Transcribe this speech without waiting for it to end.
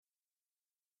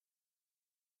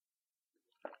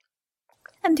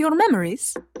And your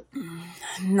memories?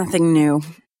 Nothing new.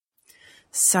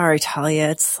 Sorry, Talia,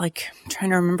 it's like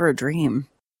trying to remember a dream.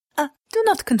 Do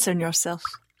not concern yourself.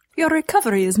 Your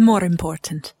recovery is more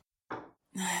important.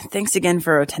 Thanks again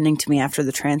for attending to me after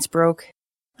the trance broke.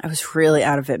 I was really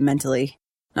out of it mentally,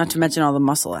 not to mention all the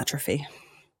muscle atrophy.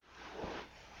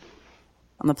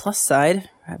 On the plus side,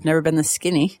 I've never been this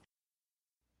skinny.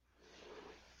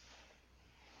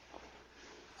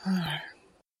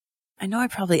 I know I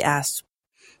probably asked,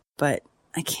 but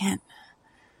I can't.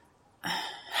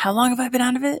 How long have I been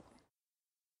out of it?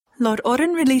 Lord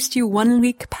Orin released you 1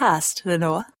 week past,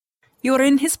 Lenoa. You were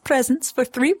in his presence for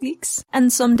 3 weeks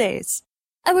and some days.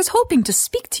 I was hoping to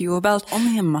speak to you about...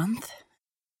 Only a month?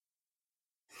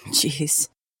 Jeez.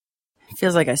 It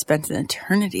feels like I spent an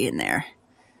eternity in there.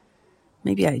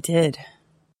 Maybe I did.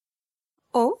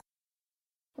 Oh?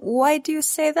 Why do you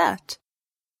say that?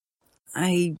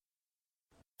 I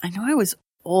know I was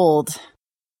old.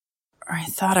 Or I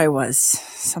thought I was.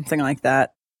 Something like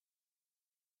that.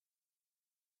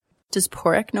 Does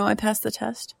Porek know I passed the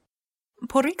test?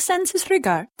 Porek sends his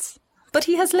regards, but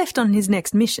he has left on his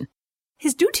next mission.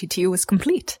 His duty to you is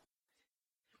complete.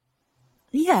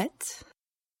 Yet,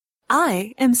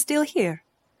 I am still here.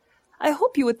 I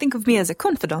hope you would think of me as a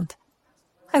confidant.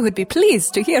 I would be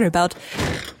pleased to hear about...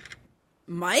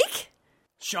 Mike?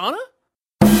 Shauna?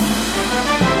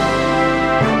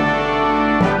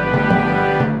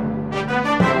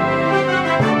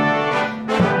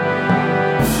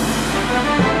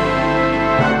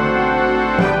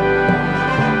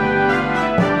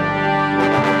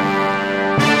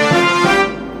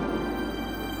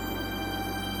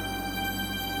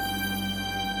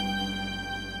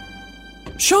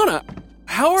 Shauna,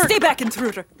 how are... Stay back,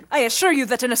 intruder! I assure you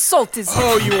that an assault is...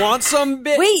 Oh, you want some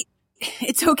Wait!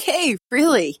 It's okay,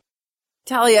 really.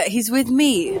 Talia, he's with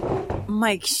me.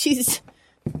 Mike,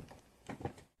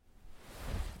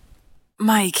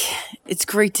 Mike, it's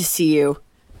great to see you.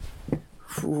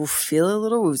 Ooh, feel a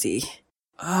little woozy.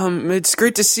 It's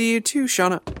great to see you too,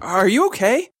 Shauna. Are you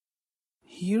okay?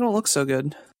 You don't look so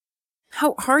good.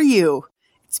 How are you?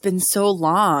 It's been so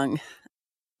long.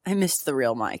 I missed the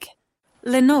real Mike.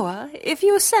 Lenoa, if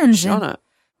you send him... Shauna,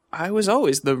 I was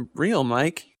always the real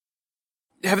Mike.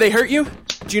 Have they hurt you?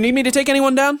 Do you need me to take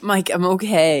anyone down? Mike, I'm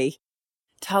okay.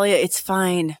 Talia, it's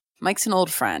fine. Mike's an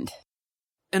old friend.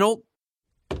 An old...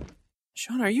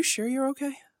 Shauna, are you sure you're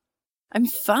okay? I'm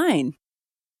fine.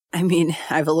 I mean,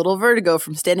 I have a little vertigo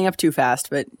from standing up too fast,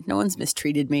 but no one's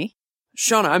mistreated me.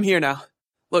 Shauna, I'm here now.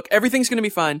 Look, everything's gonna be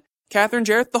fine. Catherine,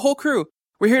 Jareth, the whole crew.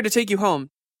 We're here to take you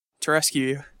home. To rescue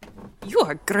you. You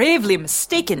are gravely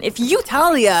mistaken if you...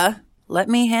 Talia, let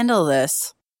me handle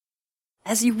this.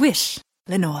 As you wish,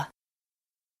 Lenoa.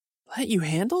 Let you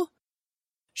handle?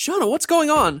 Shauna, what's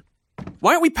going on?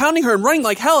 Why aren't we pounding her and running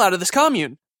like hell out of this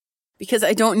commune? Because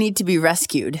I don't need to be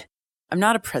rescued. I'm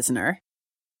not a prisoner.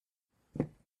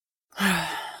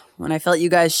 When I felt you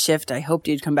guys shift, I hoped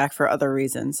you'd come back for other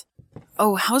reasons.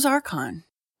 Oh, how's Archon?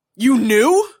 You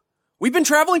knew? We've been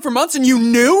traveling for months and you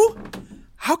knew?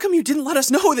 How come you didn't let us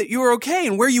know that you were okay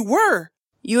and where you were?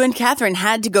 You and Catherine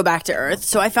had to go back to Earth,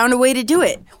 so I found a way to do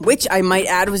it, which I might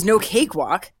add was no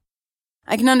cakewalk.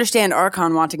 I can understand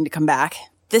Archon wanting to come back.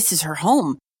 This is her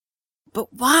home.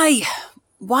 But why?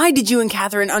 Why did you and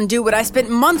Catherine undo what I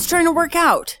spent months trying to work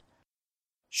out?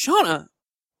 Shauna,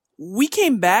 we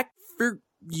came back for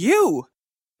you.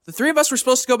 The three of us were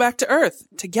supposed to go back to Earth,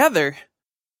 together.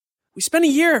 We spent a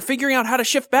year figuring out how to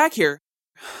shift back here.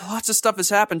 Lots of stuff has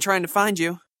happened trying to find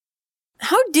you.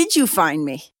 How did you find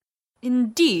me?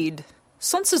 Indeed.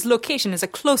 Sonsa's location is a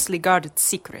closely guarded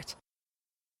secret.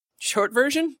 Short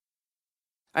version?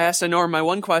 I asked Anora my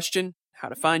one question, how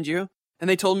to find you, and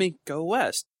they told me, go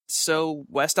west. So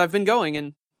west I've been going,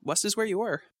 and west is where you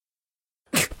were.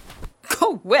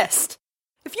 Go west?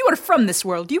 If you were from this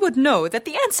world, you would know that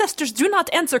the ancestors do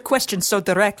not answer questions so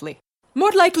directly.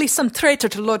 More likely some traitor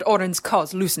to Lord Orin's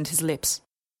cause loosened his lips.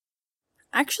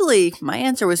 Actually, my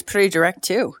answer was pretty direct,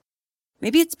 too.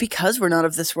 Maybe it's because we're not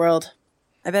of this world.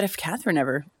 I bet if Catherine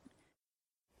ever...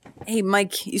 Hey,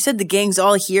 Mike, you said the gang's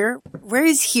all here? Where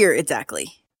is here,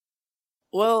 exactly?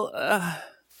 Well,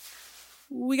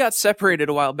 we got separated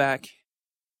a while back.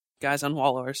 Guys on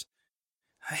Wallowers.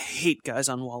 I hate guys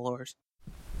on Wallowers.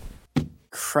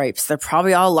 Cripes, they're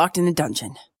probably all locked in a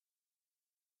dungeon.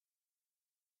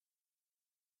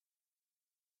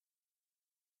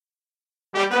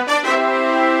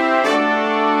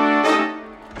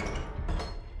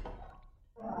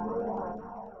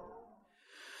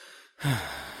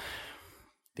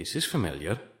 This is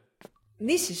familiar.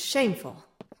 This is shameful.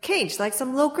 Caged like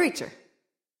some low creature.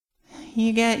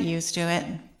 You get used to it.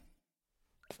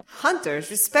 Hunters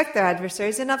respect their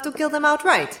adversaries enough to kill them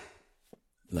outright.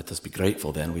 Let us be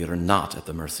grateful, then, we are not at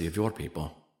the mercy of your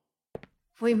people.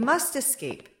 We must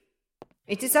escape.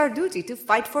 It is our duty to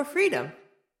fight for freedom.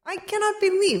 I cannot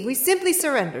believe we simply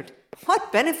surrendered.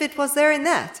 What benefit was there in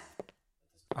that?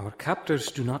 Our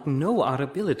captors do not know our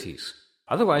abilities.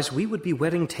 Otherwise, we would be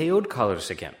wearing Teod colors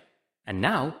again. And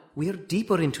now, we are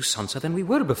deeper into Sansa than we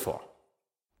were before.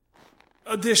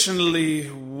 Additionally,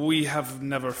 we have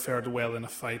never fared well in a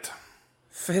fight.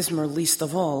 Fesmer least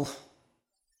of all.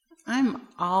 I'm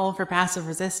all for passive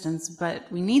resistance,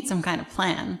 but we need some kind of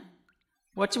plan.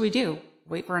 What should we do?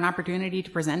 Wait for an opportunity to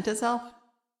present itself?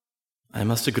 I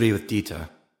must agree with Dita.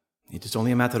 It is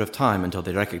only a matter of time until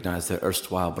they recognize their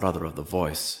erstwhile brother of the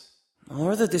Voice.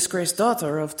 Or the disgraced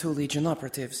daughter of 2 Legion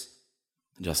operatives.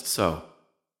 Just so.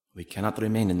 We cannot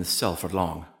remain in this cell for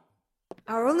long.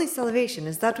 Our only salvation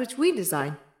is that which we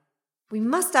design. We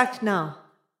must act now.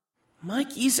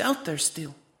 Mike is out there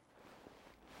still.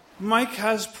 Mike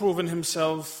has proven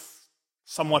himself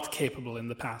somewhat capable in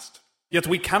the past. Yet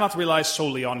we cannot rely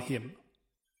solely on him.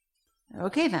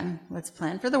 Okay then, let's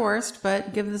plan for the worst,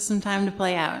 but give this some time to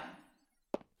play out.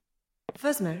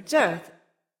 Vesmer, Jareth,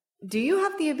 do you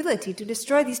have the ability to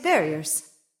destroy these barriers?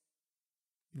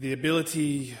 The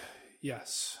ability,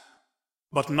 yes.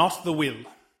 But not the will.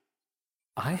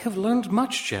 I have learned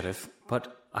much, Jareth,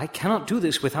 but I cannot do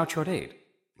this without your aid.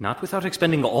 Not without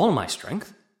expending all my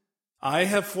strength. I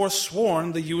have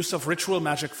forsworn the use of ritual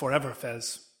magic forever,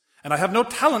 Fez. And I have no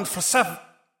talent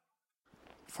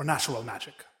for natural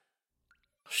magic.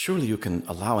 Surely you can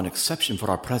allow an exception for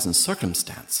our present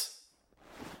circumstance.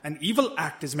 An evil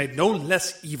act is made no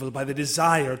less evil by the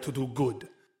desire to do good.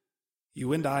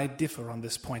 You and I differ on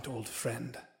this point, old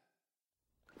friend.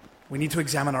 We need to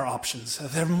examine our options.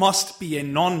 There must be a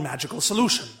non-magical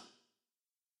solution.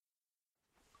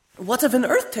 What of an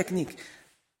earth technique?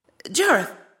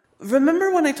 Jareth,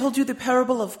 remember when I told you the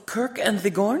parable of Kirk and the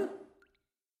Gorn?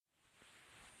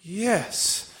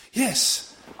 Yes.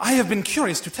 I have been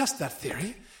curious to test that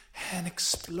theory. An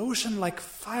explosion like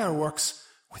fireworks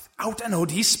without an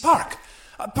OD spark.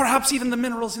 Perhaps even the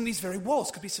minerals in these very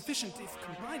walls could be sufficient if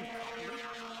combined.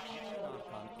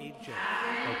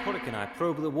 While Porik and I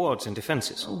probe the wards and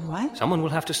defenses. What? Someone will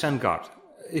have to stand guard.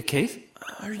 Keith?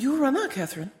 Are you Rana,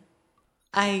 Catherine?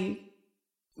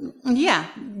 Yeah,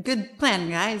 good plan,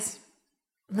 guys.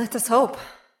 Let us hope.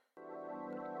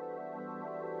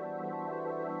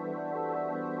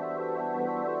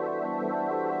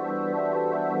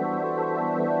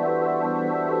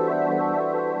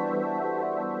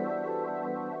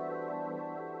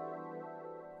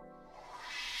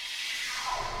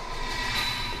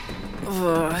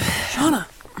 Shauna!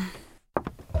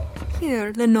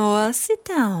 Here, Lenoa, sit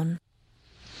down.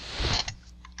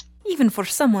 Even for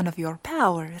someone of your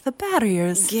power, the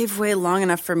barriers... Gave way long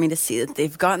enough for me to see that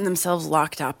they've gotten themselves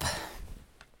locked up.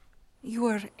 You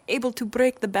were able to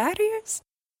break the barriers?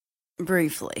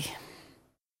 Briefly.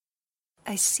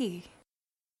 I see.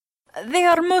 They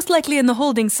are most likely in the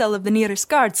holding cell of the nearest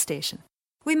guard station.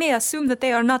 We may assume that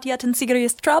they are not yet in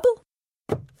serious trouble?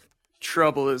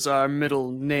 Trouble is our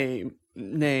middle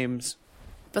names.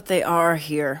 But they are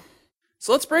here.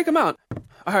 So let's break them out.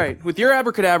 Alright, with your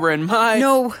abracadabra and my...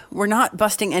 No, we're not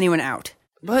busting anyone out.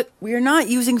 But We're not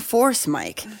using force,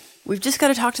 Mike. We've just got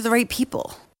to talk to the right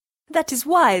people. That is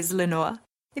wise, Lenoa.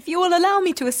 If you will allow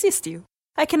me to assist you,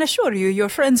 I can assure you your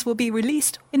friends will be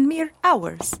released in mere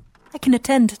hours. I can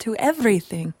attend to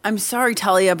everything. I'm sorry,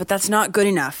 Talia, but that's not good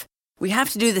enough. We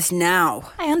have to do this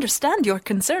now. I understand your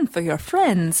concern for your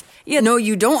friends, yet... No,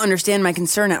 you don't understand my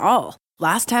concern at all.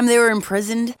 Last time they were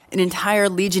imprisoned, an entire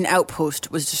Legion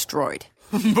outpost was destroyed.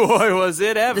 boy, was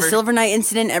it ever. The Silver Knight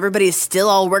incident everybody is still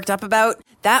all worked up about,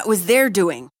 that was their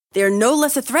doing. They are no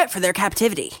less a threat for their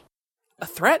captivity. A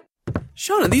threat?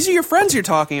 Shauna, these are your friends you're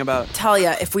talking about.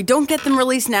 Talia, if we don't get them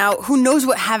released now, who knows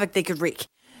what havoc they could wreak.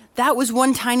 That was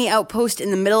one tiny outpost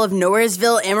in the middle of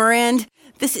Nowheresville, Amarand.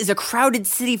 This is a crowded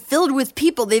city filled with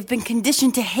people they've been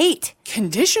conditioned to hate.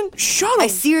 Conditioned? Shauna! I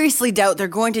seriously doubt they're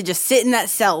going to just sit in that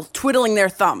cell, twiddling their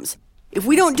thumbs. If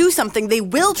we don't do something, they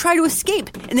will try to escape,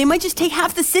 and they might just take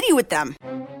half the city with them.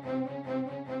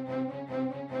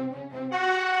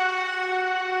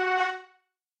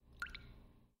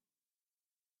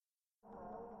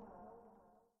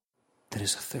 There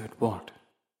is a third ward.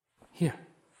 Here.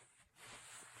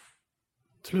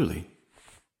 Truly,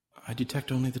 I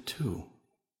detect only the 2.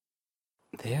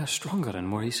 They are stronger and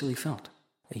more easily felt.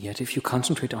 Yet if you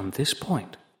concentrate on this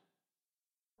point...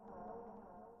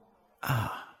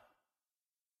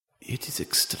 It is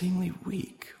extremely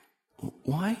weak.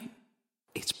 Why?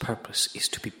 Its purpose is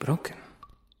to be broken.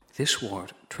 This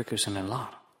ward triggers an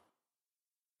alarm.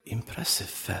 Impressive,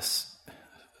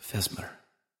 Fesmer.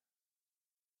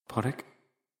 Porrick,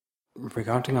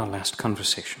 regarding our last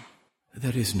conversation.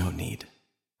 There is no need.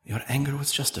 Your anger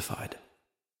was justified.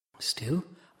 Still,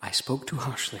 I spoke too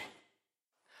harshly.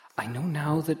 I know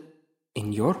now that,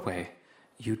 in your way,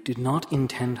 you did not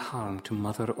intend harm to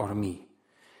Mother or me.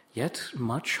 Yet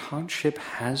much hardship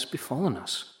has befallen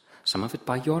us, some of it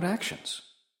by your actions.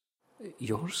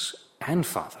 Yours and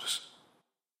Father's.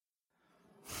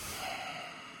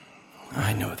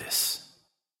 I know this.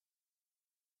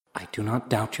 I do not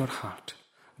doubt your heart,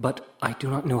 but I do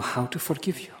not know how to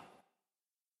forgive you.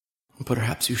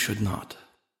 Perhaps you should not.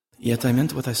 Yet I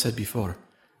meant what I said before.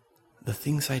 The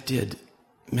things I did,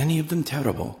 many of them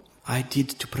terrible, I did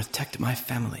to protect my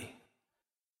family.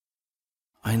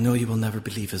 I know you will never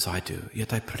believe as I do,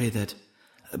 yet I pray that,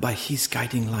 by his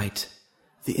guiding light,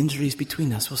 the injuries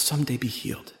between us will someday be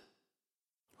healed.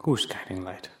 Whose guiding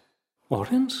light?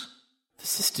 Orin's? The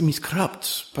system is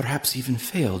corrupt, perhaps even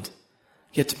failed.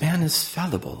 Yet man is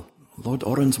fallible. Lord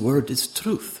Orin's word is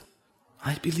truth.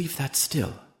 I believe that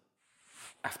still.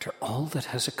 After all that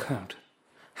has occurred,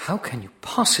 how can you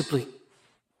possibly...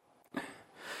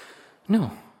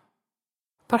 No.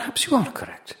 Perhaps you are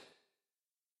correct.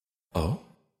 Oh?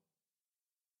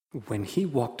 When he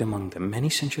walked among them many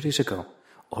centuries ago,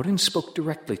 Orin spoke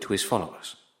directly to his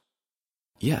followers.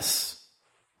 Yes.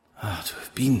 To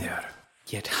have been there.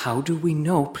 Yet how do we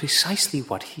know precisely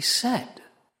what he said?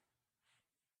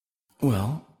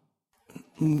 Well,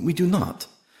 we do not.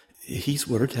 His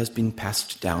word has been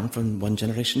passed down from one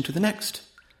generation to the next.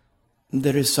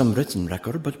 There is some written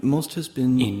record, but most has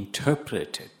been...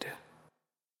 Interpreted.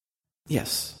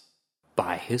 Yes.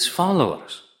 By his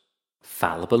followers.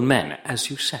 Fallible men, as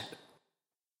you said.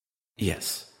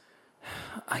 Yes.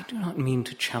 I do not mean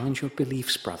to challenge your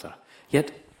beliefs, brother,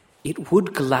 yet it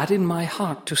would gladden my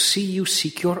heart to see you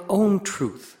seek your own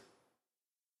truth.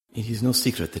 It is no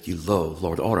secret that you loathe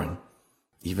Lord Orin,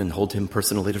 even hold him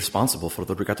personally responsible for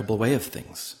the regrettable way of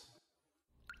things.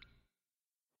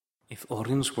 If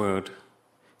Orin's word,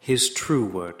 his true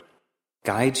word,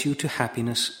 guides you to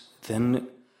happiness, then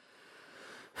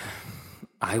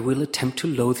I will attempt to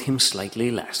loathe him slightly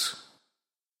less.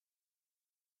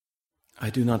 I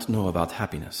do not know about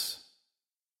happiness.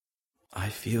 I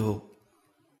feel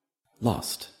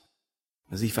lost,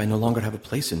 as if I no longer have a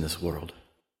place in this world.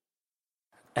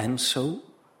 And so,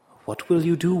 what will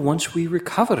you do once we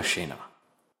recover Shayna?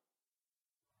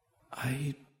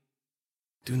 I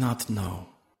do not know.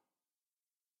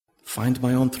 Find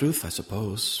my own truth, I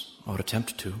suppose, or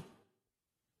attempt to.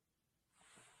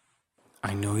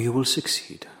 I know you will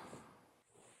succeed.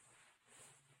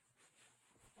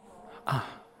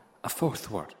 A fourth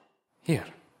word. Here.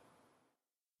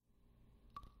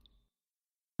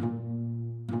 I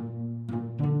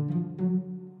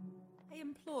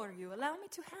implore you, allow me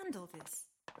to handle this.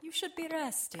 You should be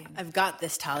resting. I've got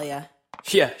this, Talia.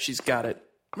 Yeah, she's got it.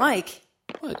 Mike.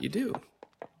 What, you do?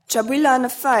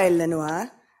 Chabulan file,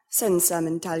 Lenoir. Senza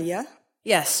mentalia.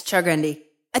 Yes, Chargrendi.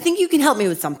 I think you can help me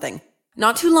with something.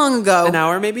 Not too long ago... An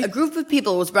hour, maybe? A group of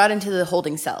people was brought into the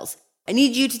holding cells. I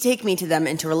need you to take me to them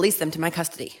and to release them to my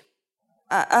custody.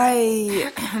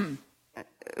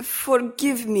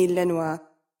 Forgive me, Lenoir,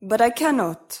 but I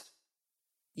cannot.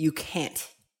 You can't.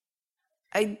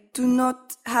 I do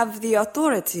not have the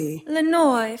authority.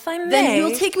 Lenore, if I may... Then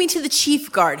you'll take me to the chief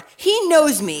guard. He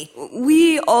knows me.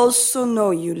 We also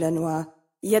know you, Lenoir.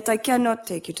 Yet I cannot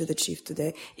take you to the chief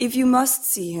today. If you must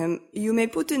see him, you may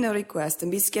put in a request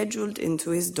and be scheduled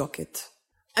into his docket.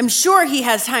 I'm sure he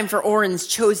has time for Orin's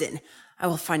chosen. I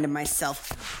will find him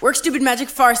myself. Work stupid magic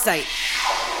farsight.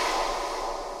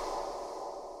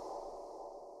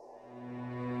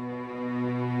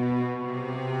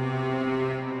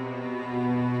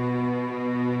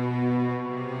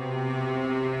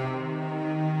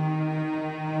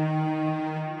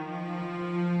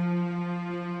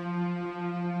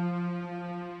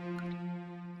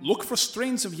 Look for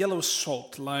strains of yellow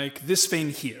salt, like this vein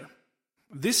here.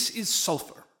 This is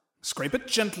sulfur. Scrape it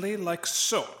gently, like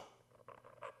so.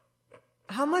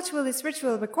 How much will this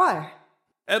ritual require?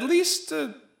 At least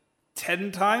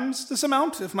 10 times this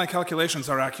amount, if my calculations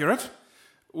are accurate,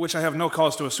 which I have no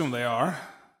cause to assume they are.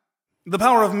 The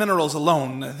power of minerals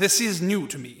alone, this is new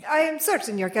to me. I am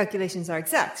certain your calculations are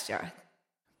exact, Jareth.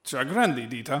 Chagrandi,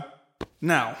 Dita.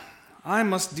 Now, I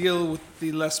must deal with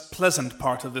the less pleasant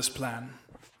part of this plan.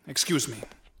 Excuse me.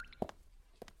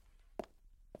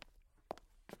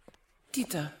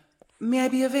 Dita, may I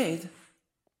be of aid?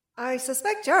 I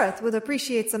suspect Jareth would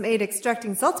appreciate some aid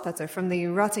extracting saltpeter from the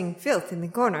rotting filth in the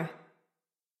corner.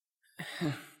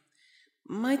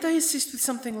 Might I assist with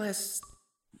something less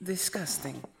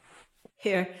disgusting?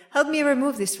 Here, help me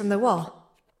remove this from the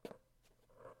wall.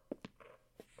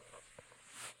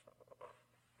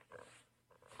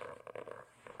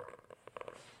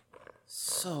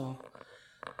 So,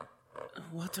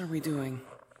 what are we doing?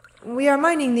 We are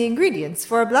mining the ingredients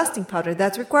for a blasting powder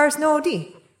that requires no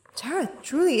OD. Jareth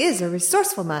truly is a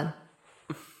resourceful man.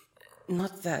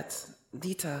 Not that.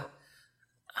 Dita,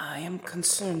 I am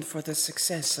concerned for the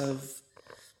success of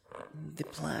the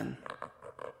plan.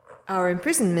 Our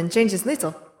imprisonment changes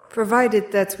little,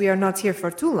 provided that we are not here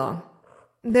for too long.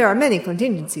 There are many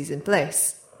contingencies in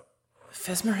place.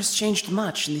 Fesmer has changed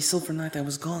much in the silver night I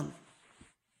was gone.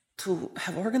 To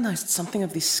have organized something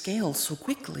of this scale so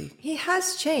quickly. He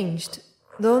has changed,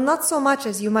 though not so much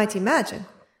as you might imagine.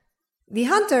 The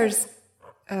hunters,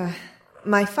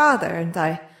 my father and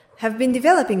I, have been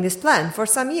developing this plan for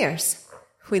some years.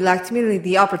 We lacked merely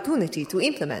the opportunity to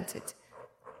implement it.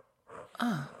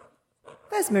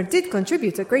 Fesmer did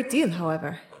contribute a great deal,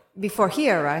 however. Before he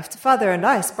arrived, Father and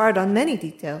I sparred on many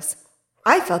details.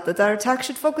 I felt that our attack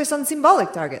should focus on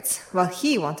symbolic targets, while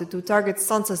he wanted to target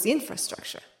Sansa's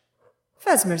infrastructure.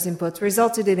 Fesmer's input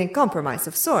resulted in a compromise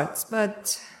of sorts,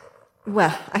 but...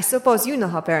 well, I suppose you know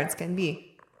how parents can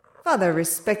be. Father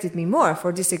respected me more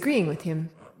for disagreeing with him,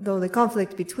 though the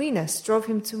conflict between us drove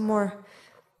him to more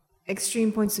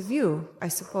extreme points of view, I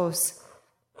suppose.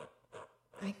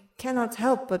 I cannot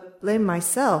help but blame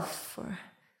myself for...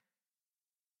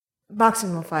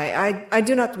 Boxenwolfai, I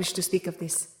do not wish to speak of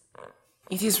this.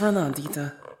 It is Rana,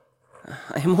 Dita.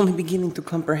 I am only beginning to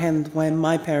comprehend why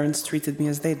my parents treated me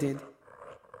as they did.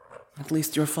 At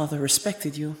least your father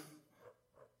respected you.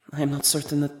 I am not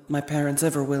certain that my parents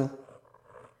ever will.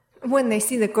 When they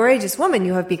see the courageous woman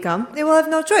you have become, they will have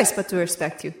no choice but to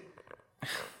respect you.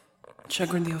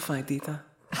 Chagrin Diofai, Dita.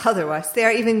 Otherwise, they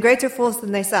are even greater fools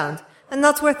than they sound, and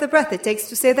not worth the breath it takes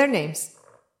to say their names.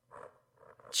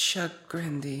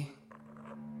 Chagrindi.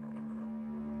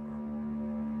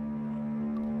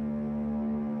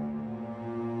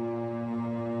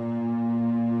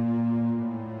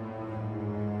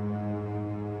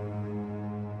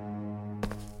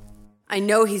 I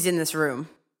know he's in this room.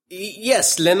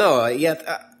 Yes, Lenoa, yet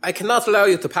I cannot allow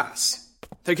you to pass.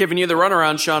 They're giving you the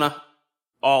runaround, Shauna.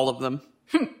 All of them.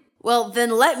 Well, then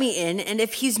let me in, and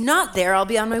if he's not there, I'll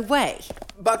be on my way.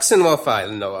 Buxton will file,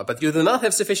 Lenoa, but you do not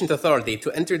have sufficient authority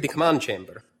to enter the command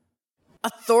chamber.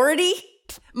 Authority?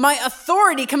 My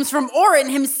authority comes from Orin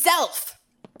himself!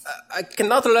 I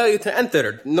cannot allow you to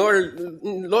enter, nor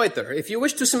loiter. If you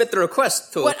wish to submit the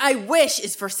request to... What I wish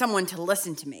is for someone to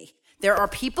listen to me. There are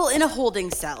people in a holding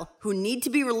cell who need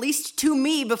to be released to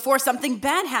me before something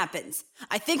bad happens.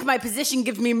 I think my position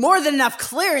gives me more than enough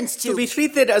clearance to... To be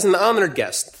treated as an honored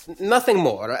guest, nothing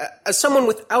more. As someone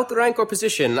without rank or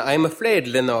position, I am afraid,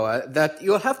 Lenoa, that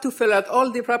you'll have to fill out all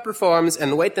the proper forms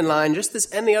and wait in line just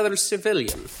as any other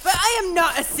civilian. But I am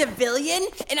not a civilian,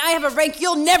 and I have a rank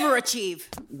you'll never achieve.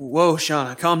 Whoa,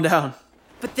 Shauna, calm down.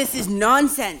 But this is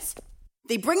nonsense.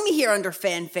 They bring me here under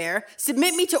fanfare,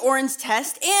 submit me to Orin's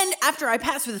test, and after I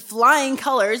pass with flying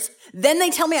colors, then they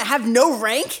tell me I have no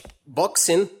rank?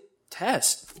 Boxing.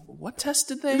 Test? What test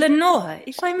did they... Lenoa,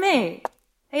 if I may.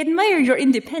 I admire your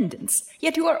independence,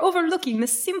 yet you are overlooking the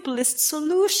simplest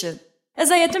solution. As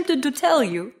I attempted to tell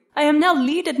you, I am now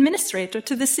lead administrator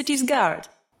to the city's guard.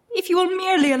 If you will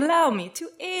merely allow me to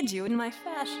aid you in my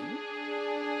fashion...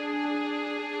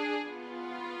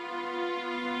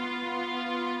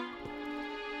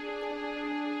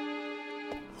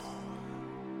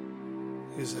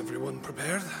 Is everyone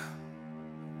prepared?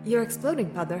 Your exploding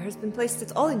powder has been placed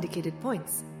at all indicated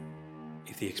points.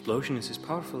 If the explosion is as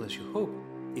powerful as you hope,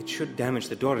 it should damage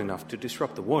the door enough to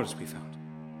disrupt the wars we found.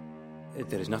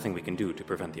 There is nothing we can do to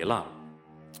prevent the alarm.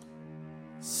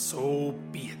 So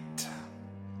be it.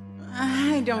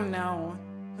 I don't know.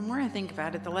 The more I think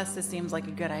about it, the less this seems like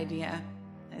a good idea.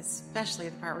 Especially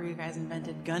the part where you guys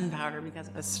invented gunpowder because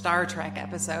of a Star Trek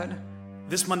episode.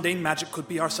 This mundane magic could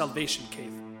be our salvation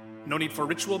cave. No need for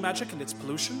ritual magic and its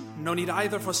pollution. No need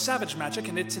either for savage magic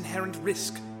and its inherent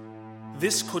risk.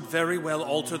 This could very well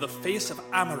alter the face of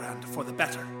Amarant for the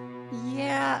better.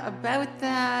 Yeah, about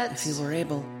that... If he were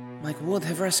able, Mike would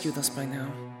have rescued us by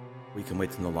now. We can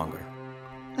wait no longer.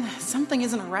 Something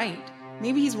isn't right.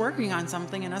 Maybe he's working on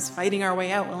something and us fighting our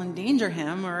way out will endanger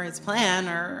him or his plan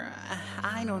or...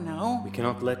 I don't know. We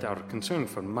cannot let our concern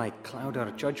for Mike cloud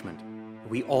our judgment.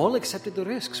 We all accepted the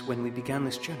risks when we began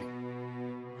this journey.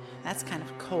 That's kind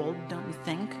of cold, don't you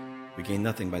think? We gain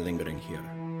nothing by lingering here.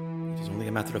 It is only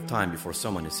a matter of time before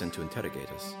someone is sent to interrogate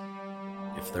us.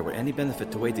 If there were any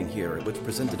benefit to waiting here, it would have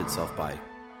presented itself by...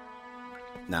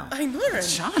 now. I learned!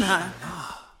 Shauna!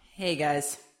 Hey,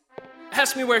 guys.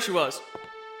 Ask me where she was.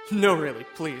 No, really,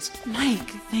 please. Mike,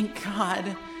 thank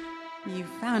God. You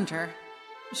found her.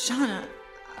 Shauna,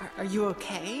 are you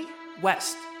okay?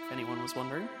 West, if anyone was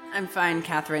wondering. I'm fine,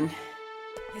 Catherine.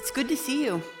 It's good to see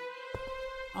you.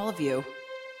 All of you.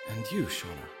 And you,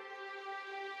 Shauna.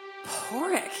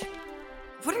 Porik,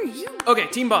 what are you? Okay,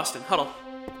 Team Boston, huddle.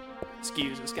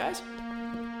 Excuse us, guys.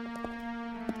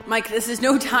 Mike, this is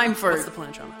no time for... What's the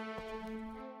plan, Shauna?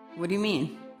 What do you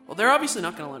mean? Well, they're obviously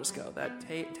not going to let us go. That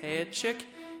Taya chick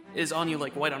is on you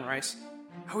like white on rice.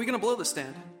 How are we going to blow the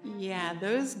stand? Yeah,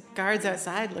 those guards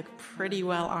outside look pretty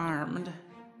well armed.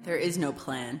 There is no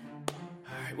plan.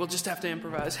 All right, we'll just have to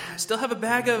improvise. I still have a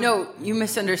bag of... No, you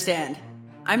misunderstand.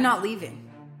 I'm not leaving.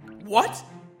 What?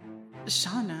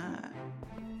 Shauna,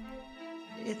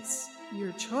 it's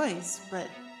your choice, but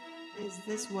is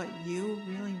this what you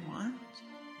really want?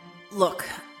 Look,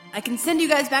 I can send you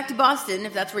guys back to Boston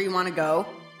if that's where you want to go,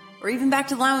 or even back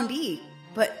to Loundy,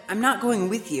 but I'm not going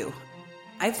with you.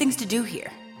 I have things to do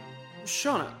here.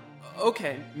 Shauna,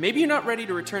 okay, maybe you're not ready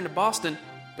to return to Boston,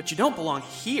 but you don't belong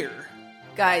here.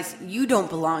 Guys, you don't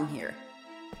belong here.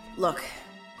 Look,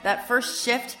 that first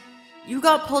shift, you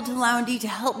got pulled to Loundy to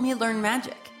help me learn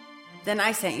magic. Then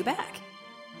I sent you back.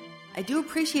 I do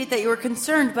appreciate that you were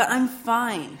concerned, but I'm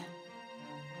fine.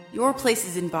 Your place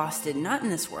is in Boston, not in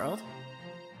this world.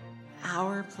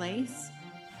 Our place?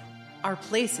 Our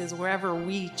place is wherever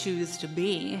we choose to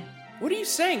be. What are you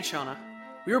saying, Shauna?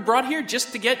 We were brought here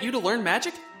just to get you to learn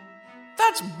magic?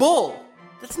 That's bull!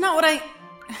 That's not what I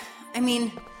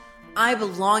mean, I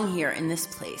belong here in this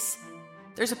place.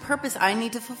 There's a purpose I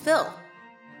need to fulfill.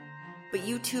 But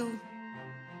you two,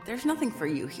 there's nothing for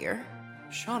you here.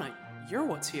 Shauna, you're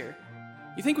what's here.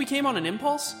 You think we came on an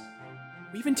impulse?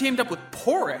 We even teamed up with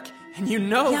Porik, and you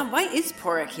know... Yeah, why is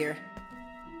Porik here?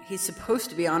 He's supposed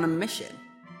to be on a mission.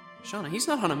 Shauna, he's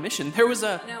not on a mission. There was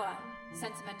a... Noah,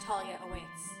 Sentimentalia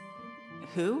awaits.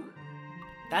 Who?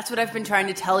 That's what I've been trying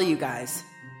to tell you guys.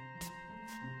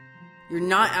 You're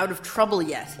not out of trouble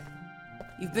yet.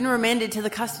 You've been remanded to the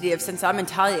custody of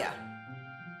Sentimentalia.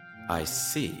 I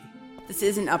see. This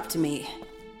isn't up to me.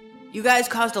 You guys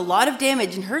caused a lot of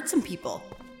damage and hurt some people.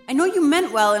 I know you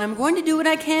meant well, and I'm going to do what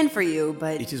I can for you,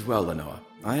 but... It is well, Lenoa.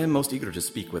 I am most eager to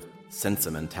speak with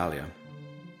Sentimentalia.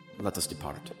 Let us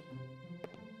depart.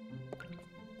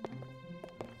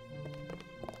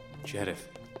 Sheriff,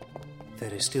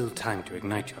 there is still time to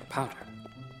ignite your powder.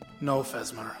 No,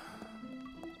 Fesmer.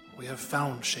 We have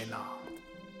found Shayna.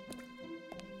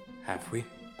 Have we?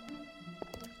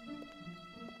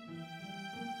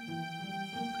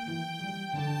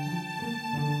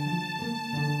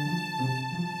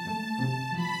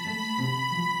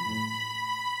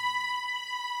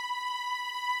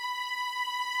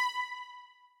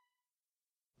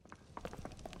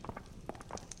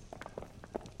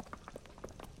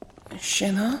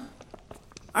 Shayna?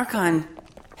 Archon,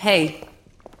 hey.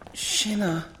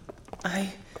 Shayna,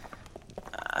 I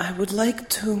would like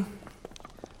to...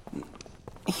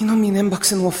 Hinomi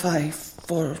Nembaksen Wafai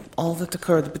for all that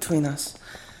occurred between us.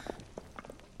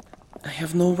 I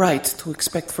have no right to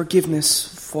expect forgiveness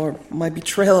for my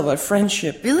betrayal of our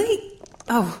friendship. Really?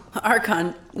 Oh,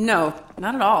 Archon, no,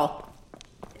 not at all.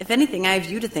 If anything, I have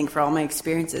you to thank for all my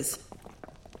experiences.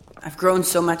 I've grown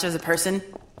so much as a person.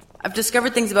 I've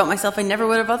discovered things about myself I never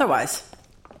would have otherwise.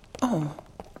 Oh,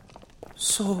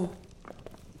 so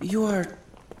you are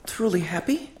truly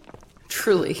happy?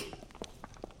 Truly.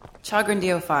 Chagrin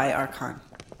Diofai, Archon.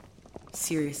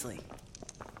 Seriously.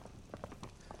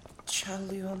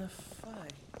 Chalionify.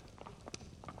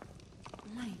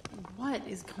 Mike, what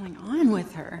is going on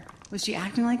with her? Was she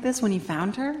acting like this when you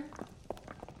found her?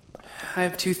 I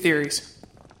have two theories.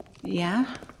 Yeah?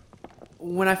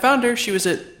 When I found her, she was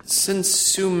at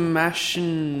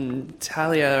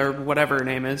Sensumashintalia, or whatever her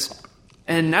name is.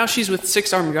 And now she's with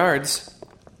 6 armed guards.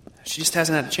 She just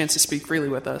hasn't had a chance to speak freely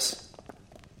with us.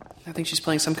 I think she's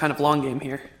playing some kind of long game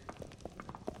here.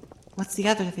 What's the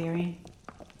other theory?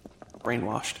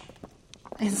 Brainwashed.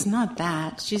 It's not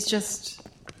that. She's just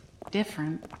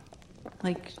different.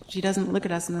 Like, she doesn't look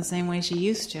at us in the same way she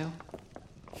used to.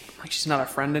 Like she's not our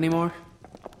friend anymore?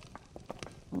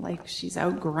 Like she's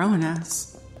outgrown us.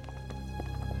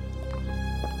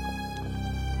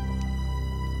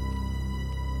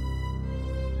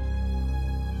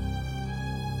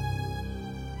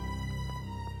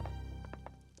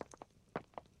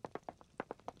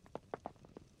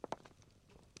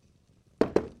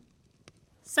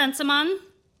 Sensaman,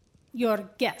 your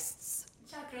guests.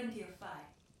 Chakran Tier 5.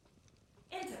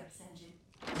 Enter, Senjin.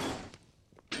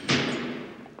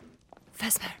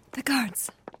 Vesper, the guards.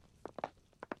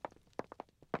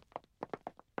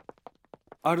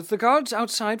 Are the guards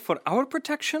outside for our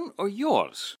protection or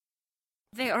yours?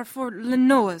 They are for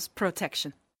Lenoa's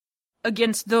protection,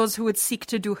 against those who would seek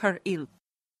to do her ill.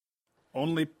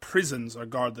 Only prisons are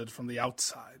guarded from the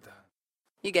outside.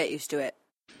 You get used to it.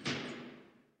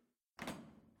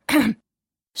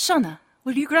 Shauna,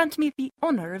 will you grant me the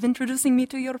honor of introducing me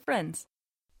to your friends?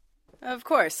 Of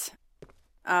course.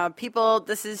 People,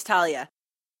 this is Talia.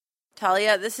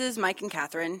 Talia, this is Mike and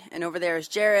Catherine, and over there is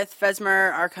Jareth,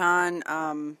 Fesmer,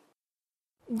 Archon,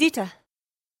 Dita.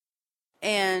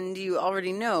 And you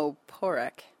already know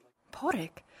Porek.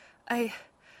 Porek?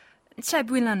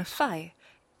 Chabuilana Fai.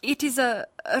 It is a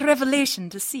revelation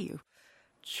to see you.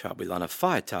 Chabilana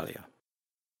Phi, Talia.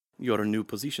 Your new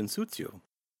position suits you.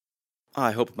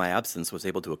 I hope my absence was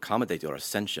able to accommodate your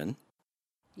ascension.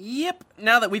 Yep,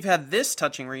 now that we've had this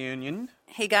touching reunion.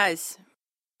 Hey guys,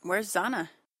 where's Zana?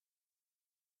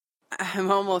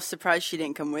 I'm almost surprised she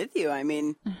didn't come with you. I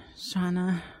mean...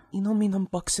 Shauna. Inominom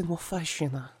boxin mo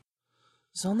fashina.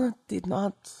 Zana did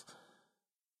not...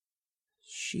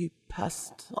 She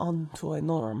passed on to a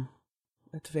norm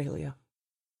at Valia.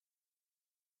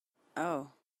 Oh.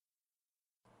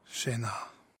 Shayna.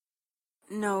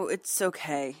 No, it's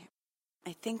okay.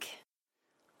 I think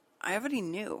I already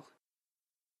knew.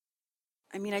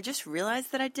 I mean, I just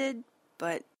realized that I did,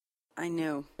 but I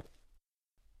knew.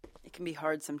 It can be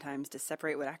hard sometimes to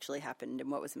separate what actually happened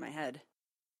and what was in my head.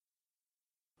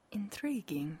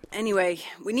 Intriguing. Anyway,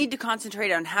 we need to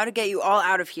concentrate on how to get you all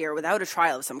out of here without a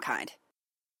trial of some kind.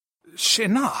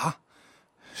 Shayna?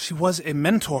 She was a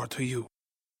mentor to you.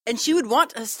 And she would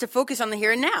want us to focus on the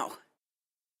here and now.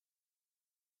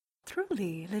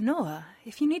 Truly, Lenoa,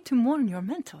 if you need to mourn your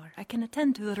mentor, I can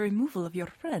attend to the removal of your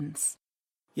friends.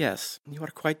 Yes, you are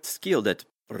quite skilled at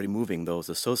removing those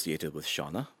associated with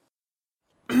Shauna.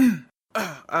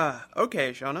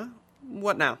 Okay, Shauna.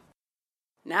 What now?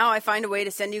 Now I find a way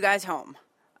to send you guys home.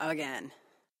 Again.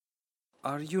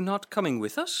 Are you not coming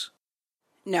with us?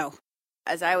 No.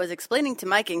 As I was explaining to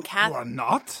Mike and Kath... You are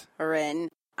not? Orin,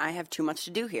 I have too much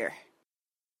to do here.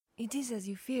 It is as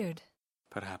you feared.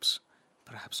 Perhaps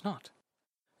not.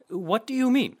 What do you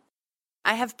mean?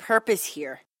 I have purpose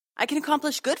here. I can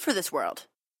accomplish good for this world.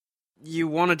 You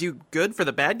want to do good for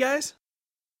the bad guys?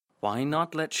 Why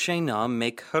not let Shayna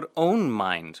make her own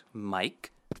mind,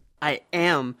 Mike? I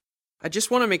am. I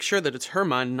just want to make sure that it's her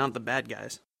mind, not the bad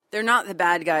guys. They're not the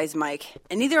bad guys, Mike.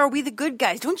 And neither are we the good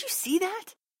guys. Don't you see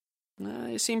that?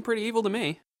 You seem pretty evil to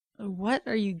me. What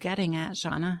are you getting at,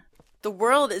 Shauna? The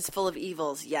world is full of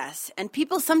evils, yes. And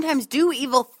people sometimes do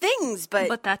evil things, but...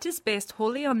 But that is based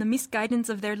wholly on the misguidance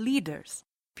of their leaders.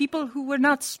 People who were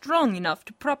not strong enough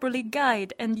to properly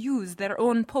guide and use their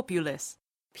own populace.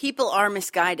 People are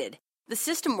misguided. The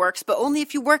system works, but only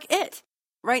if you work it.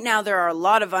 Right now, there are a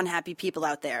lot of unhappy people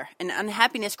out there, and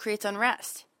unhappiness creates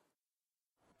unrest.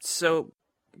 So,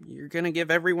 you're gonna give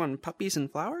everyone puppies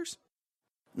and flowers?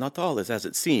 Not all is as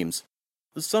it seems.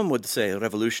 Some would say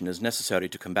revolution is necessary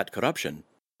to combat corruption.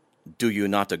 Do you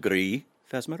not agree,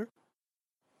 Fesmer?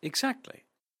 Exactly.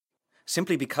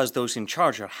 Simply because those in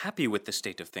charge are happy with the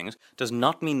state of things does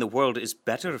not mean the world is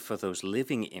better for those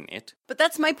living in it. But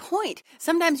that's my point.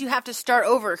 Sometimes you have to start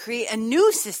over, create a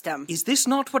new system. Is this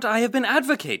not what I have been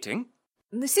advocating?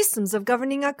 The systems of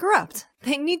governing are corrupt.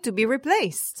 They need to be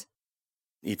replaced.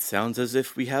 It sounds as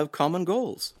if we have common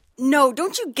goals. No,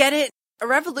 don't you get it? A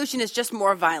revolution is just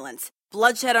more violence.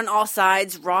 Bloodshed on all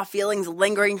sides, raw feelings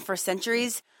lingering for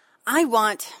centuries. I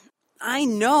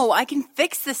know I can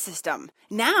fix the system.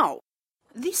 Now.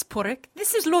 This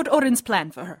is Lord Orin's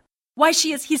plan for her. Why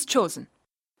she is his chosen.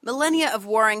 Millennia of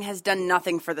warring has done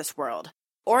nothing for this world.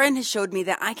 Orin has showed me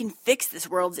that I can fix this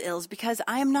world's ills because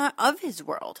I am not of his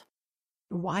world.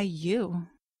 Why you?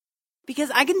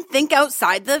 Because I can think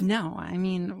outside the... No, I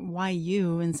mean, why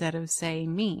you instead of, say,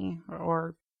 me?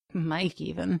 Or Mike,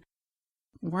 even.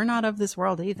 We're not of this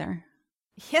world either.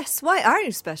 Yes, why are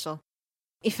you special?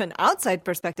 If an outside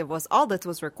perspective was all that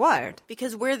was required.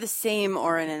 Because we're the same,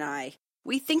 Orin and I.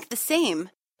 We think the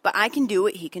same, but I can do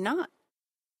what he cannot.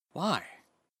 Why?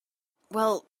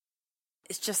 Well,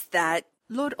 it's just that...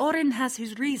 Lord Orin has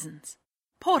his reasons.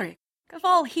 Porek, of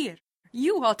all here,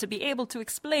 you ought to be able to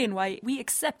explain why we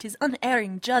accept his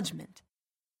unerring judgment.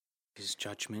 His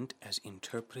judgment as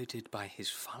interpreted by his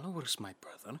followers, my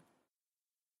brother?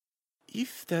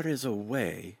 If there is a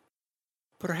way,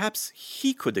 perhaps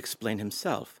he could explain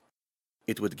himself.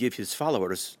 It would give his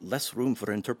followers less room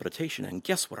for interpretation and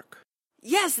guesswork.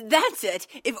 Yes, that's it!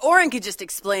 If Orin could just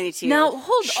explain it to you. Now,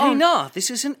 hold on. Shayna, this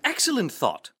is an excellent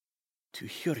thought. To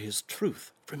hear his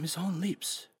truth from his own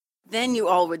lips. Then you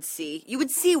all would see. You would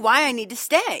see why I need to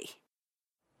stay.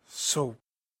 So,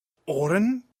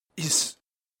 Orin is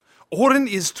Orin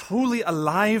is truly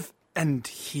alive and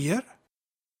here?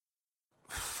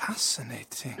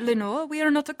 Fascinating. Lenore, we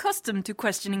are not accustomed to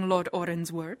questioning Lord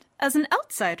Orin's word. As an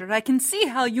outsider, I can see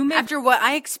how you may... After what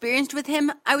I experienced with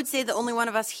him, I would say the only one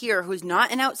of us here who's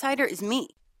not an outsider is me.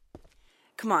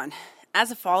 Come on, as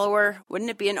a follower,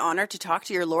 wouldn't it be an honor to talk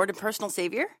to your Lord and personal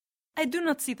savior? I do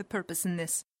not see the purpose in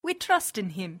this. We trust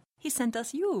in him. He sent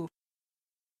us you.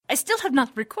 I still have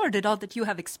not recorded all that you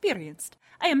have experienced.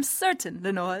 I am certain,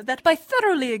 Lenore, that by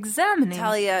thoroughly examining...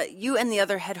 Talia, you and the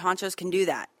other head honchos can do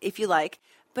that, if you like,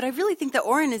 but I really think that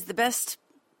Orin is the best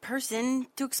person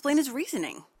to explain his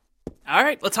reasoning. All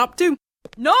right, let's hop to.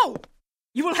 No!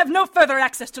 You will have no further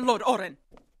access to Lord Orin.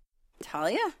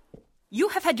 Talia? You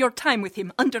have had your time with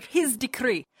him under his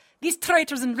decree. These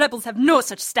traitors and rebels have no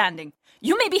such standing.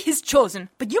 You may be his chosen,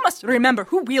 but you must remember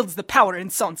who wields the power in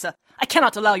Sansa. I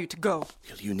cannot allow you to go.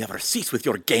 Will you never cease with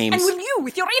your games? And will you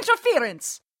with your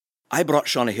interference? I brought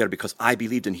Shauna here because I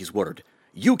believed in his word.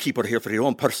 You keep her here for your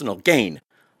own personal gain.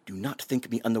 Do not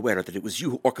think me unaware that it was you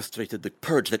who orchestrated the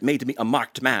purge that made me a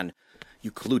marked man.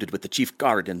 You colluded with the chief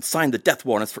guard and signed the death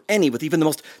warrants for any with even the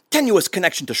most tenuous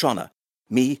connection to Shauna.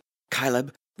 Me,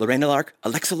 Caleb, Lorena Lark,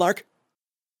 Alexa Lark.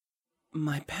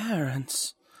 My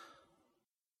parents.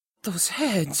 Those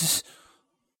heads.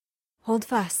 Hold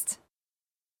fast.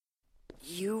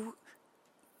 You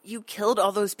killed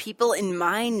all those people in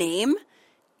my name?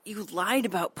 You lied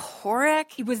about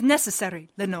Porek? It was necessary,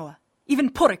 Lenore. Even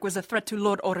Porek was a threat to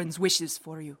Lord Orin's wishes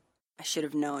for you. I should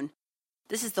have known.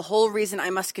 This is the whole reason I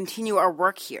must continue our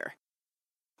work here.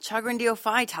 Chagrin Dio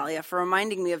Phi, Talia, for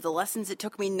reminding me of the lessons it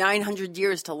took me 900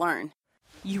 years to learn.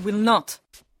 You will not.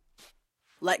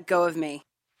 Let go of me.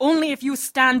 Only if you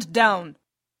stand down.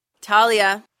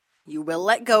 Talia, you will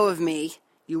let go of me.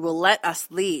 You will let us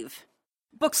leave.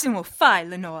 Boximo Phi,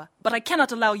 Lenore, but I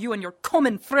cannot allow you and your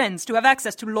common friends to have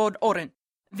access to Lord Orin.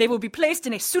 They will be placed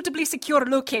in a suitably secure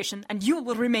location, and you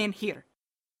will remain here.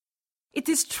 It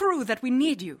is true that we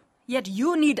need you, yet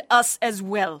you need us as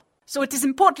well. So it is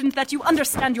important that you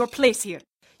understand your place here.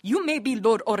 You may be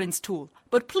Lord Orin's tool,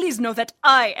 but please know that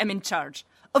I am in charge.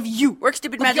 Of you. Work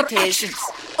stupid magic taste.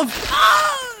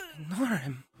 Ignore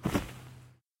him.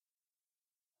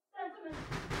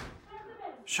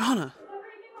 Shauna.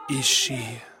 Is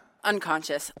she...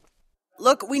 Unconscious.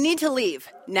 Look, we need to leave.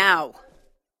 Now.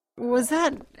 Was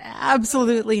that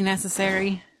absolutely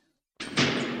necessary?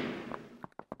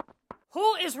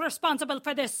 Who is responsible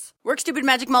for this? Work stupid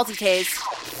magic multi-tase.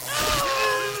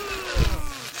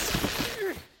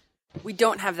 We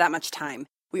don't have that much time.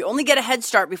 We only get a head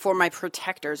start before my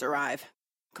protectors arrive.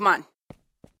 Come on.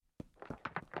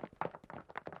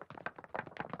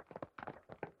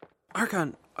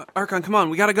 Archon, come on,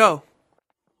 we gotta go.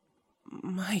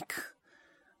 Mike.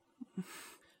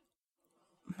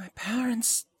 My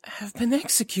parents have been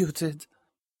executed.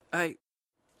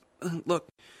 Look,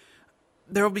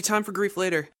 there will be time for grief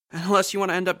later, unless you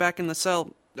want to end up back in the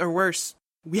cell, or worse,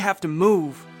 we have to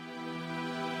move.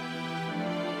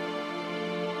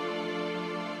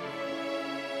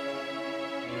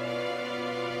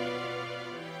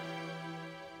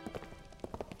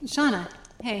 Shauna,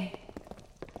 hey.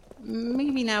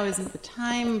 Maybe now isn't the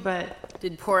time, but...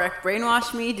 Did Porek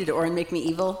brainwash me? Did Orin make me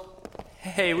evil?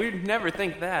 Hey, we'd never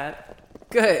think that.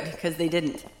 Good, because they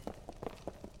didn't.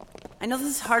 I know this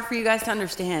is hard for you guys to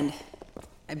understand.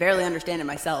 I barely understand it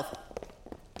myself.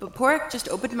 But Porek just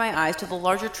opened my eyes to the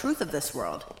larger truth of this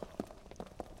world.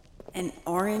 And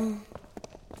Orin...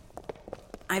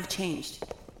 I've changed.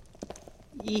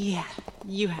 Yeah,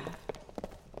 you have.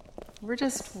 We're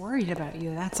just worried about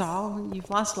you, that's all.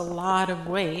 You've lost a lot of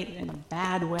weight in a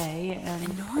bad way, and...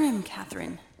 Ignore him,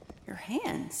 Catherine. Your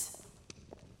hands.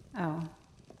 Oh.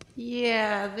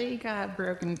 Yeah, they got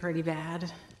broken pretty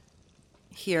bad.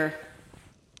 Here.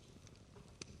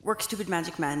 Work stupid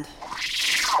magic mend.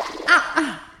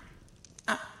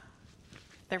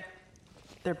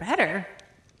 They're better.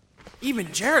 Even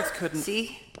Jareth couldn't...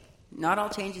 See? Not all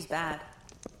change is bad.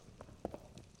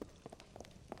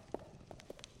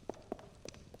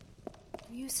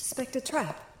 Do you suspect a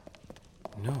trap?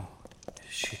 No.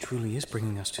 She truly is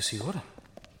bringing us to see Orin.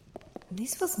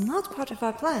 This was not part of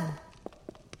our plan.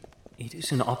 It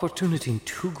is an opportunity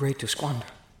too great to squander.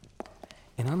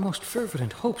 In our most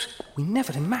fervent hopes, we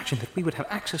never imagined that we would have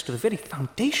access to the very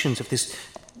foundations of this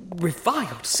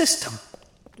reviled system.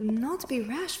 Do not be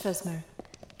rash, Vesmer.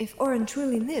 If Orin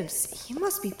truly lives, he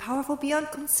must be powerful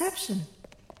beyond conception.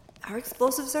 Our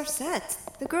explosives are set.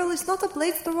 The girl is not a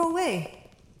blade throw away.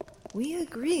 We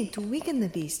agreed to weaken the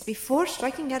beast before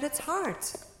striking at its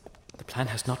heart. The plan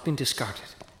has not been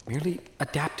discarded, merely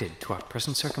adapted to our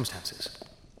present circumstances.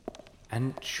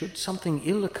 And should something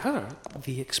ill occur,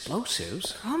 the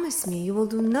explosives... Promise me you will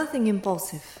do nothing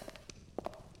impulsive.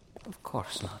 Of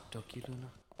course not, Dokiluna.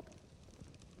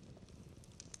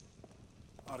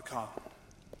 Arkan,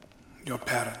 your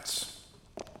parents.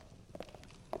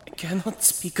 I cannot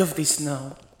speak of this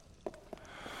now.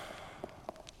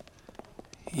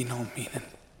 Ino minen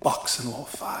baksen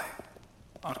lofai,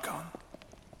 Arkan.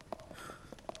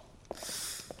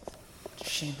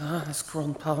 Sheena has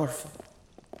grown powerful.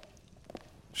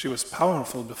 She was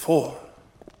powerful before.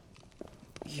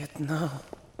 Yet now,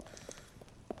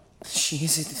 she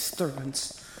is a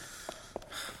disturbance.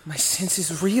 My sense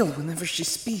is real whenever she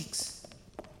speaks.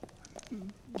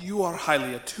 You are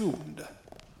highly attuned.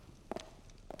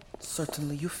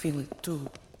 Certainly you feel it too.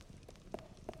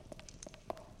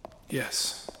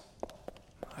 Yes,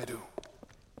 I do.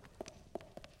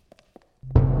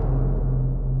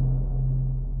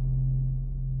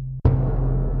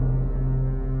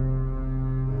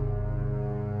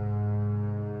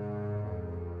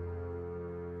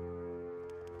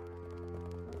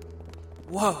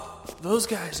 Whoa, those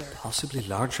guys are... Possibly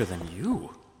larger than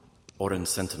you. Orin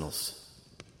sentinels.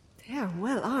 They are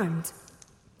well armed.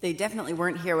 They definitely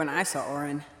weren't here when I saw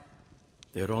Orin.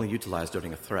 They are only utilized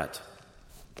during a threat.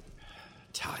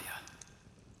 Talia.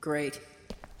 Great.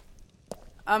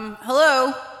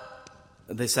 Hello?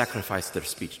 They sacrificed their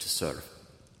speech to serve.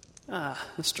 Ah,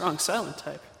 the strong silent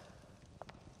type.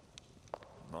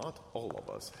 Not all of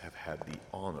us have had the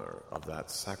honor of that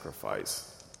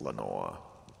sacrifice, Lenoa.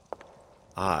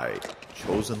 I,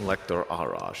 chosen Lector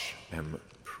Arash, am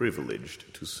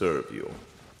privileged to serve you.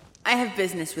 I have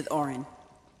business with Orin.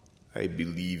 I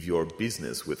believe your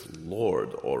business with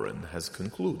Lord Orin has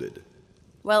concluded.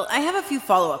 Well, I have a few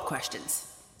follow-up questions.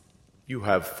 You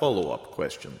have follow-up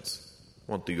questions.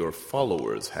 What do your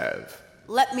followers have?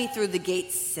 Let me through the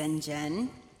gates, Sen'jin.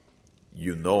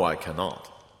 You know I cannot.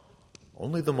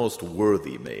 Only the most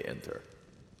worthy may enter.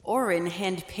 Orin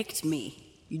handpicked me.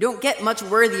 You don't get much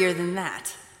worthier than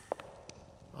that.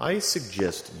 I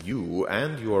suggest you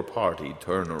and your party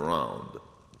turn around.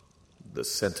 The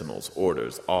Sentinel's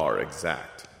orders are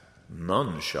exact.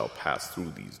 None shall pass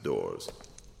through these doors.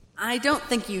 I don't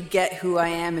think you get who I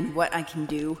am and what I can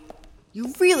do.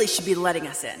 You really should be letting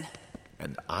us in.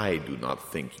 And I do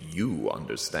not think you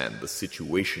understand the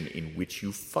situation in which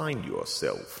you find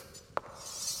yourself.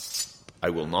 I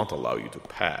will not allow you to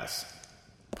pass,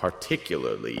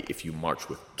 particularly if you march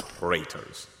with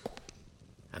traitors,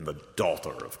 and the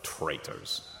daughter of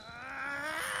traitors.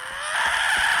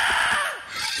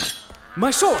 My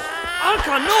sword!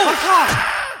 Arkan, no! Arkan!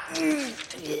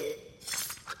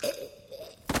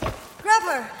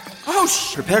 Grappler! Oh,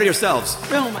 shit! Prepare yourselves!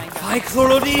 Oh my god.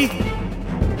 Chlorodi!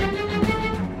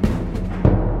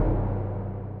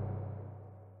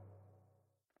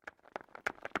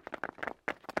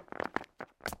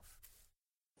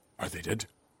 Are they dead?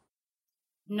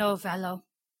 No, fellow.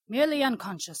 Merely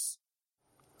unconscious.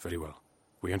 Very well.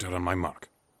 We enter on my mark.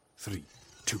 3,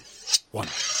 2, 1.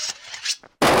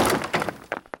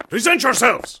 Present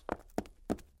yourselves!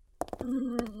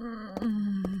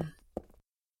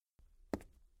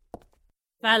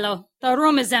 Fellow, the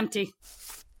room is empty.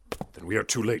 Then we are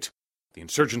too late. The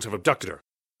insurgents have abducted her.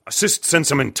 Assist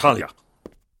Sensum and Talia.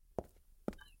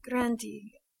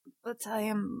 Grandy, but I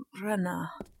am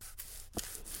Rana.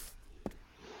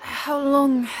 How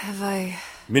long have I...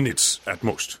 Minutes at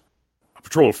most. A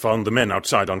patrol found the men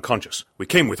outside unconscious. We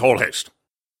came with all haste.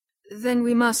 Then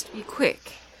we must be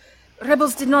quick.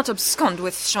 Rebels did not abscond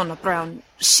with Shauna Brown.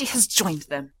 She has joined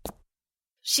them.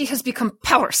 She has become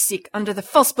power-seek under the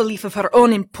false belief of her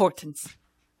own importance.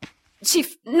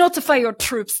 Chief, notify your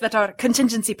troops that our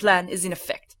contingency plan is in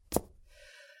effect.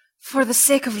 For the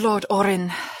sake of Lord Orin,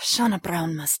 Shauna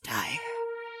Brown must die.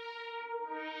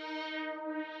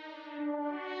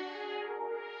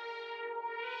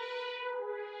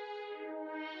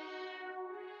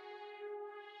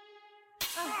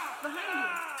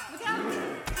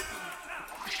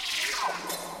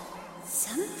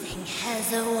 Something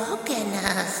has awoken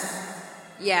us.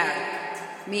 Yeah,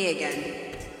 me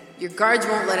again. Your guards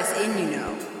won't let us in, you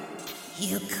know.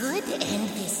 You could end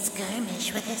this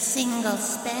skirmish with a single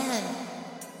spell.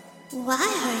 Why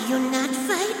are you not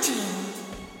fighting?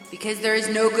 Because there is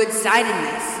no good side in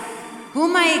this. Who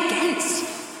am I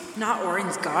against? Not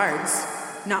Orin's guards.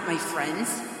 Not my friends.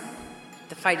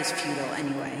 The fight is futile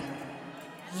anyway.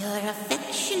 Your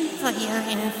affection for your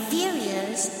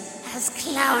inferiors has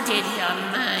clouded your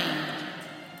mind.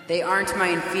 They aren't my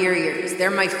inferiors.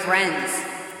 They're my friends.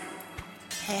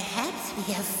 Perhaps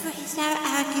we have phrased our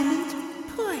argument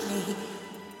poorly.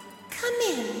 Come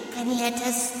in and let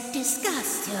us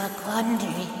discuss your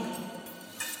quandary.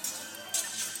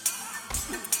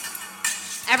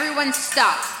 Everyone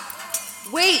stop.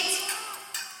 Wait!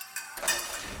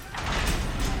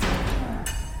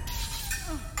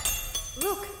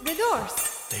 Look, the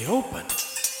doors. They open.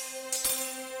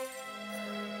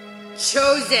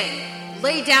 Chosen,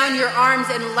 lay down your arms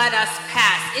and let us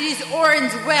pass. It is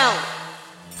Orin's will.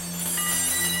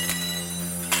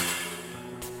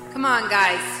 Come on,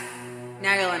 guys.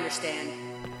 Now you'll understand.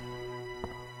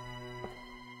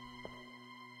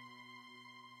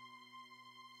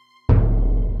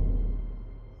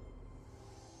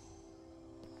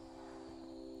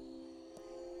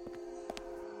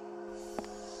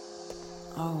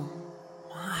 Oh,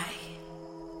 my.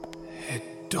 A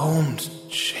domed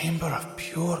chamber of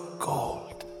pure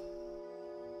gold.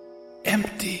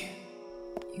 Empty.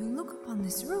 You look upon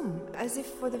this room as if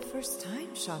for the first time,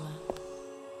 Shauna.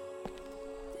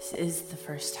 This is the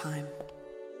first time.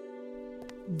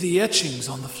 The etchings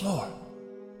on the floor.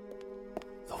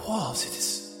 The walls,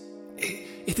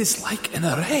 it is like an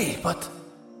array, but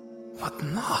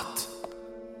not.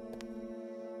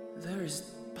 There is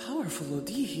powerful OD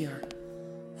here,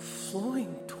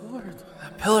 flowing toward A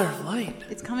pillar of light.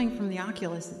 It's coming from the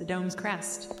oculus at the dome's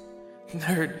crest.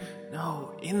 Nerd,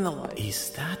 no, in the light. Is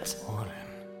that Orin,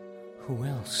 who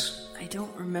else? I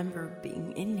don't remember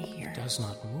being in here. Does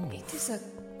not move. It is a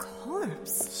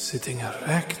corpse. Sitting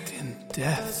erect in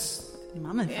death.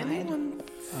 Mummified.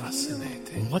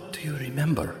 Fascinating. What do you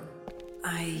remember?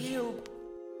 feel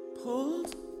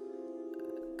pulled,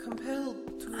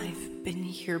 compelled to. I've been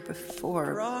here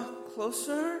before. Draw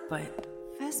closer? But.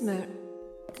 Vesmer,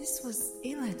 this was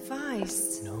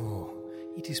ill-advised. No,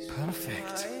 it is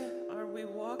perfect. Why are we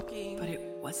walking? But it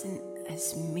wasn't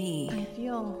as me. I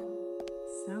feel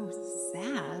so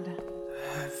sad.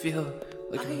 I feel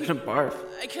like I'm gonna barf.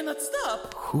 I cannot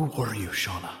stop. Who were you,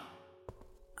 Shauna?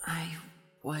 I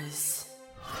was.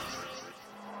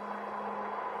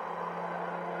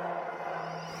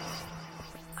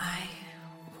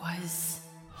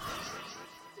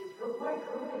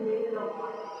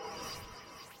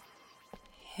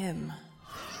 Him.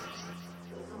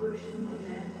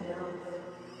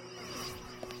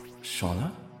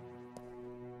 Shauna?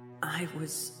 I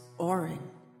was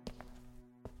Orin.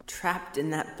 Trapped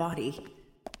in that body.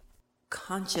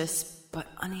 Conscious, but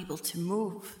unable to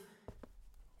move.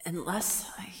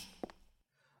 Unless I...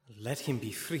 Let him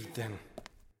be freed, then.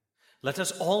 Let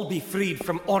us all be freed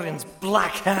from Orin's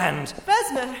black hand.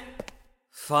 Vesmer!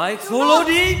 Fight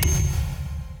Tholodi!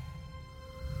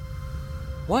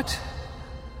 What?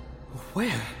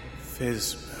 Where?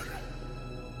 Vesmer,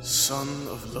 son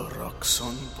of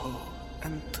Loroxon Po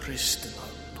and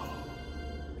Tristanon Po.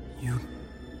 You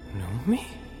know me?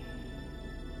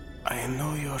 I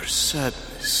know your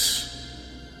sadness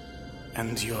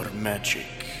and your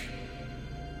magic.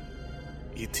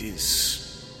 It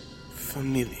is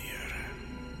familiar.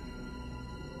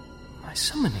 My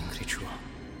summoning ritual.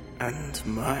 And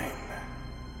mine.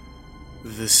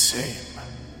 The same,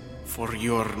 for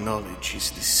your knowledge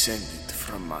is descended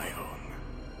from my own.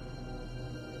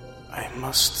 I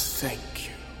must thank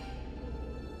you.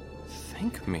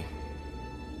 Thank me?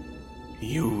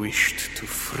 You wished to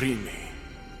free me.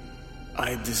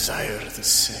 I desire the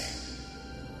same.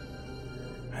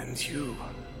 And you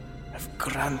have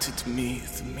granted me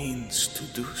the means to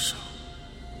do so.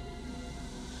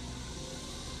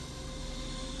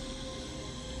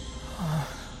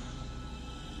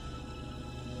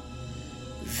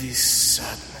 This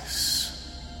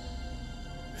sadness,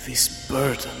 this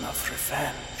burden of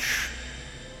revenge.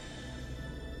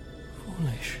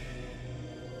 Foolish.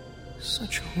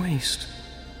 Such a waste.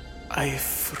 I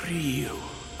free you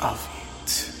of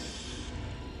it.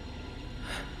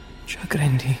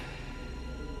 Chagrendi.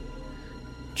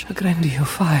 Chagrendi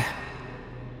Ofai.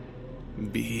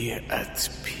 Be at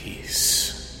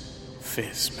peace,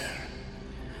 Vesmer.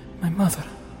 My mother.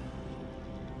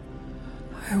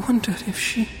 I wonder if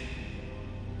she...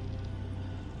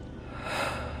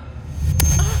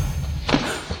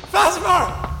 Vesmer!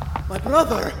 My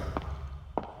brother!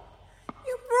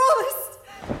 You promised!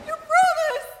 You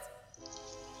promised!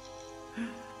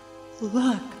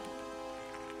 Look.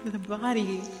 The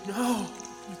body. No!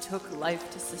 He took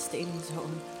life to sustain his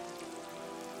own.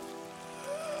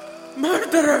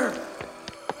 Murderer!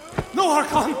 No,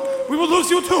 Archon! We will lose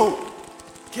you too!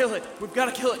 Kill it! We've got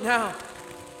to kill it now!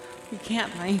 We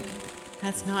can't, Mike.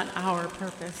 That's not our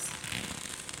purpose.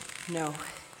 No.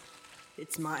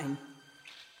 It's mine.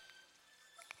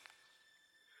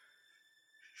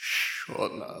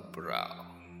 Shauna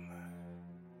Brown.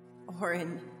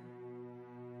 Orin.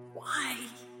 Why?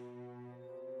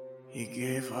 He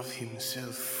gave of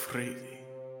himself freely.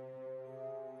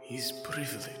 His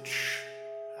privilege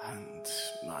and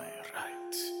my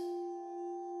right.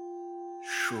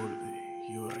 Surely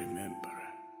you remember.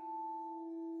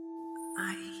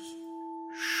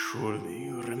 Surely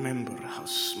you remember how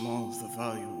small the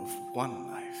value of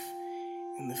one life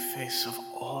in the face of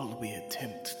all we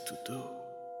attempt to do.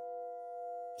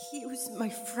 He was my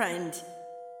friend.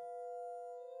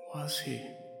 Was he?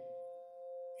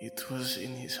 It was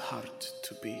in his heart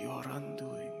to be your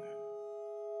undoing.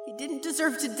 He didn't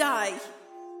deserve to die.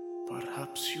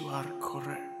 Perhaps you are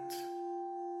correct.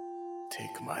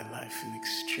 Take my life in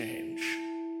exchange.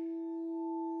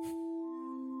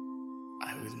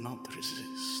 I will not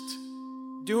resist.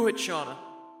 Do it, Shauna.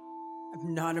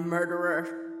 I'm not a murderer.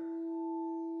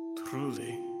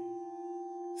 Truly,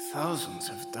 thousands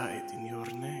have died in your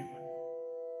name.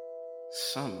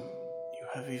 Some you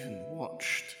have even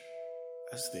watched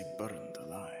as they burned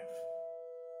alive.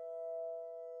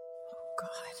 Oh,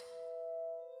 God.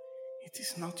 It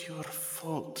is not your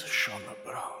fault, Shauna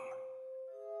Brown.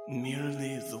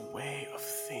 Merely the way of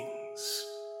things.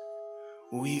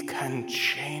 We can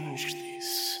change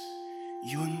this.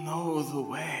 You know the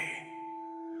way.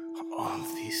 All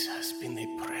this has been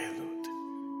a prelude,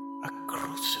 a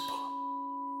crucible.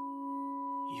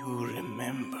 You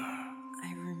remember.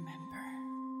 I remember.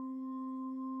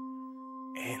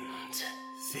 End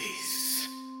this.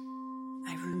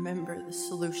 I remember the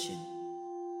solution.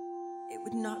 It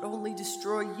would not only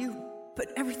destroy you,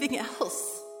 but everything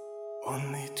else.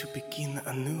 Only to begin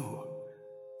anew,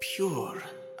 pure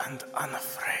and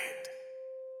unafraid.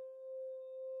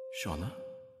 Shauna?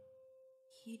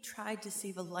 He tried to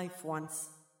save a life once.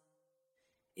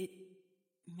 It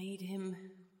made him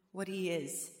what he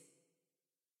is.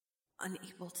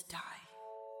 Unable to die.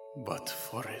 But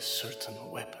for a certain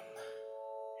weapon,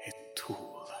 a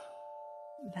tool.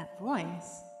 That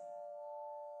voice.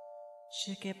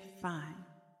 Chigip Phi.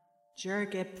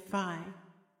 Jurgip Phi.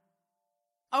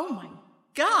 Oh my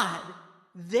god!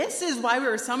 This is why we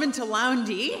were summoned to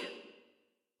Laundi?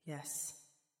 Yes.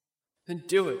 Then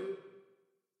do it.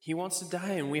 He wants to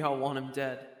die and we all want him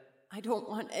dead. I don't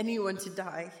want anyone to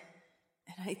die.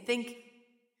 And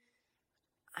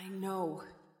I know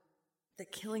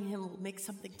that killing him will make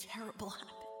something terrible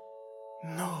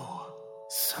happen. No,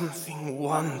 something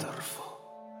wonderful.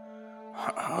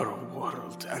 Our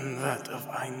world and that of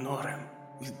Ainorim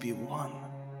will be one.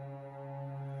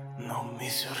 No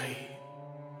misery,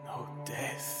 no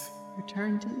death.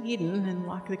 Return to Eden and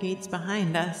lock the gates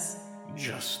behind us.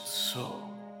 Just so,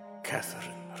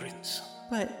 Catherine Rinson.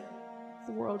 But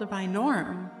the world of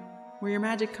Ainorim, where your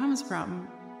magic comes from,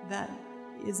 that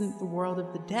isn't the world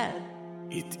of the dead.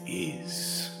 It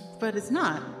is. But it's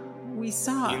not. We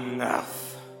saw...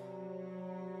 Enough.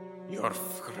 Your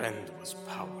friend was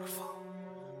powerful,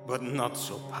 but not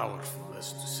so powerful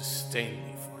as to sustain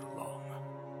me for long.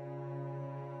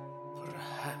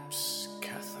 Perhaps,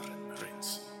 Catherine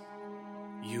Rinson,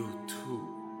 you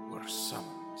too were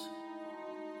summoned,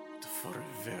 but for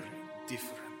a very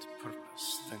different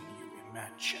purpose than you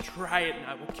imagine. Try it and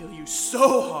I will kill you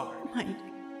so hard.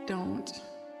 Mike, don't.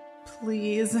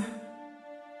 Please.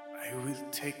 I will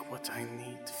take what I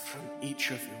need from each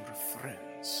of your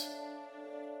friends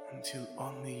until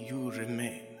only you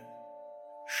remain,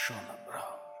 Shauna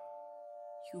Brown.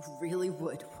 You really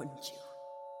would, wouldn't you?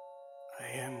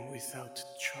 I am without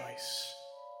choice.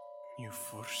 You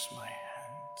force my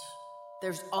hand.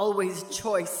 There's always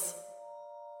choice.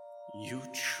 You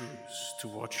choose to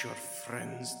watch your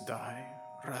friends die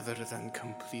rather than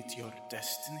complete your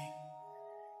destiny,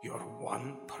 your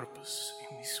one purpose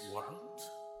in this world.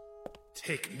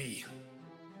 Take me.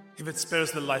 If it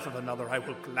spares the life of another, I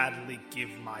will gladly give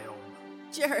my own.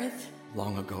 Jareth.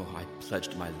 Long ago, I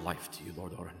pledged my life to you,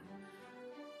 Lord Orin.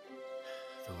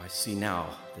 Though I see now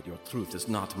that your truth is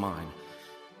not mine,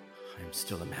 I am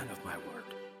still a man of my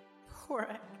word.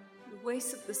 Horak, the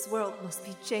ways of this world must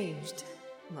be changed,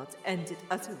 not ended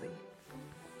utterly.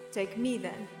 Take me,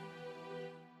 then.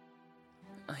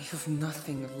 I have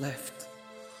nothing left.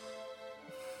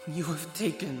 You have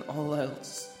taken all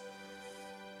else.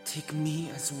 Take me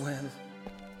as well.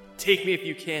 Take me if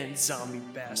you can, zombie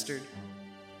bastard.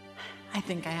 I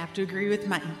think I have to agree with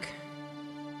Mike.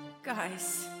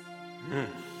 Guys.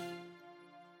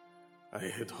 I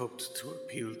had hoped to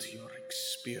appeal to your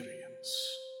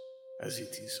experience, as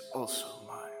it is also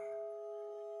mine.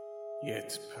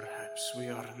 Yet perhaps we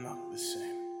are not the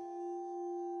same.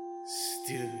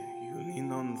 Still, you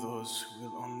lean on those who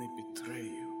will only betray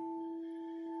you.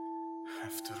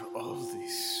 After all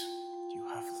this, you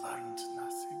have learned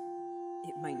nothing.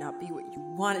 It might not be what you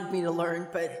wanted me to learn,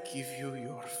 but... I give you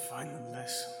your final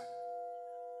lesson.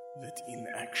 That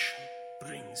inaction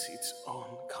brings its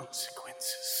own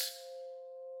consequences.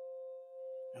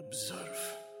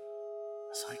 Observe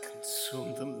as I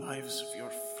consume the lives of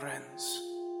your friends,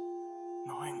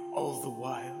 knowing all the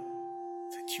while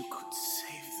that you could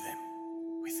save them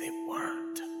with a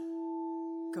word.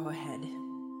 Go ahead.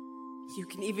 You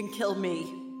can even kill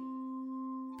me.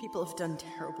 People have done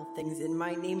terrible things in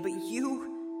my name, but you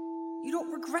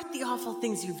don't regret the awful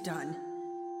things you've done.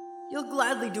 You'll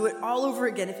gladly do it all over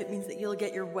again if it means that you'll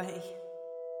get your way.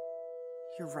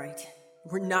 You're right.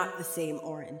 We're not the same,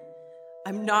 Orin.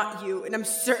 I'm not you, and I'm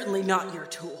certainly not your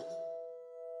tool.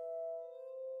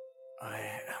 I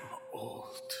am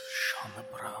old, Shauna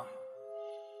Brown.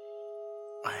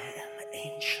 I am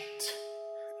ancient,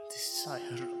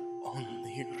 desire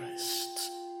only rest.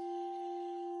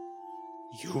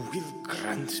 You will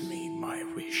grant me my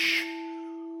wish,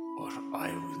 or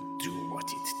I will do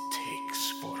what it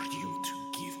takes for you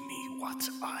to give me what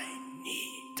I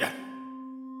need. I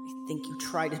think you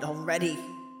tried it already.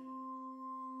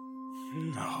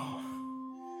 No.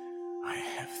 I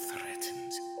have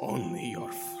threatened only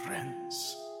your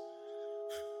friends.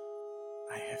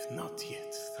 I have not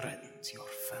yet threatened your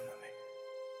family.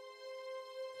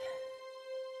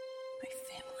 My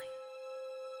family?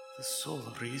 The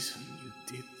sole reason you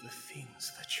did the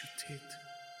things that you did.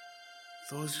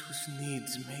 Those whose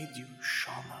needs made you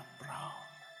Shauna Brown.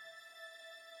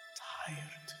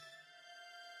 Tired.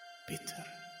 Bitter.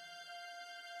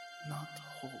 Not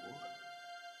whole.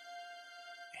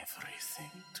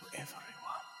 Everything to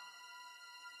everyone.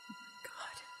 Oh my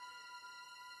God.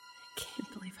 I can't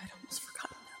believe I'd almost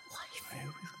forgotten that life. I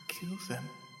will kill them,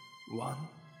 one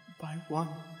by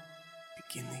one,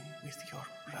 beginning with your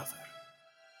brother,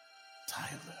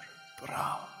 Tyler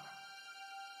Brown.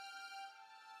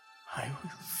 I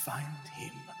will find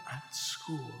him at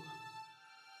school,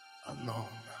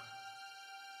 alone,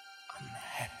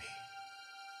 unhappy,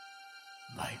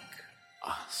 like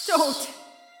us. Don't!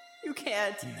 You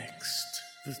can't. Next,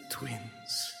 the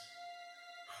twins.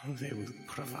 They will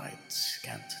provide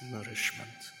scant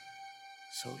nourishment,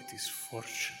 so it is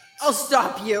fortunate. I'll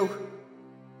stop you!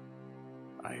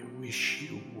 I wish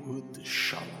you would,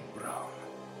 Shauna Brown.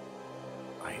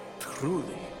 I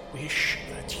truly wish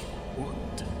that you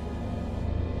would.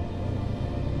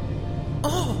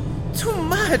 Oh, too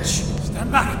much!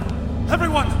 Stand back!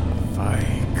 Everyone!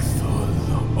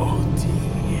 Vaigthol Odi.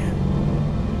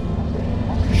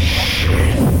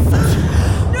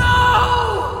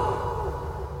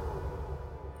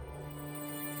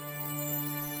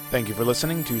 Thank you for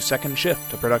listening to Second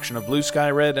Shift, a production of Blue Sky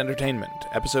Red Entertainment.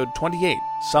 Episode 28,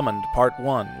 Summoned, Part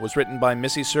 1, was written by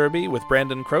Missy Serby with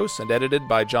Brandon Crouse and edited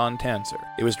by John Tanser.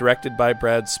 It was directed by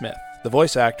Brad Smith. The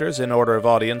voice actors in order of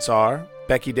audience are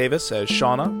Becky Davis as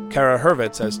Shauna, Kara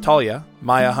Hurwitz as Talia,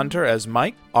 Maya Hunter as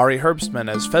Mike, Ari Herbstman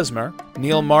as Fesmer,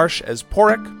 Neil Marsh as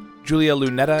Porrick, Julia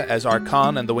Lunetta as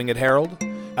Arkan and the Winged Herald,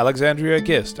 Alexandria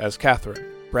Gist as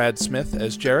Catherine, Brad Smith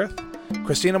as Jareth,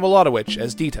 Christina Milotowicz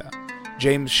as Dita,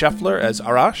 James Scheffler as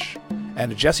Arash,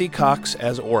 and Jesse Cox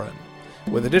as Orin,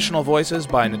 with additional voices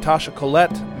by Natasha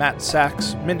Collette, Matt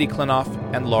Sachs, Mindy Klinoff,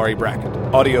 and Laurie Brackett.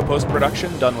 Audio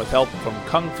post-production done with help from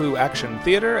Kung Fu Action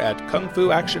Theater at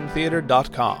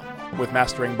kungfuactiontheater.com, with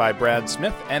mastering by Brad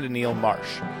Smith and Neil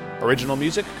Marsh. Original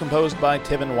music composed by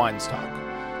Tivin Weinstock.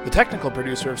 The technical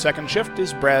producer of Second Shift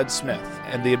is Brad Smith,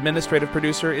 and the administrative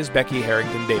producer is Becky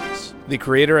Harrington Davis. The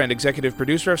creator and executive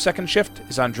producer of Second Shift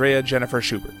is Andrea Jennifer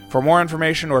Schubert. For more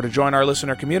information or to join our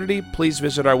listener community, please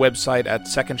visit our website at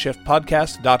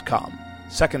secondshiftpodcast.com.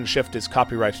 Second Shift is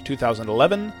copyright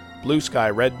 2011, Blue Sky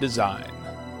Red Design.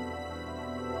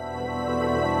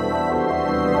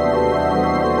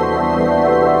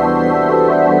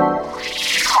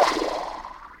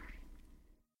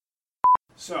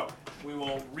 So, we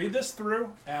will read this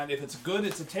through, and if it's good,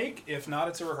 it's a take. If not,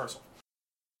 it's a rehearsal.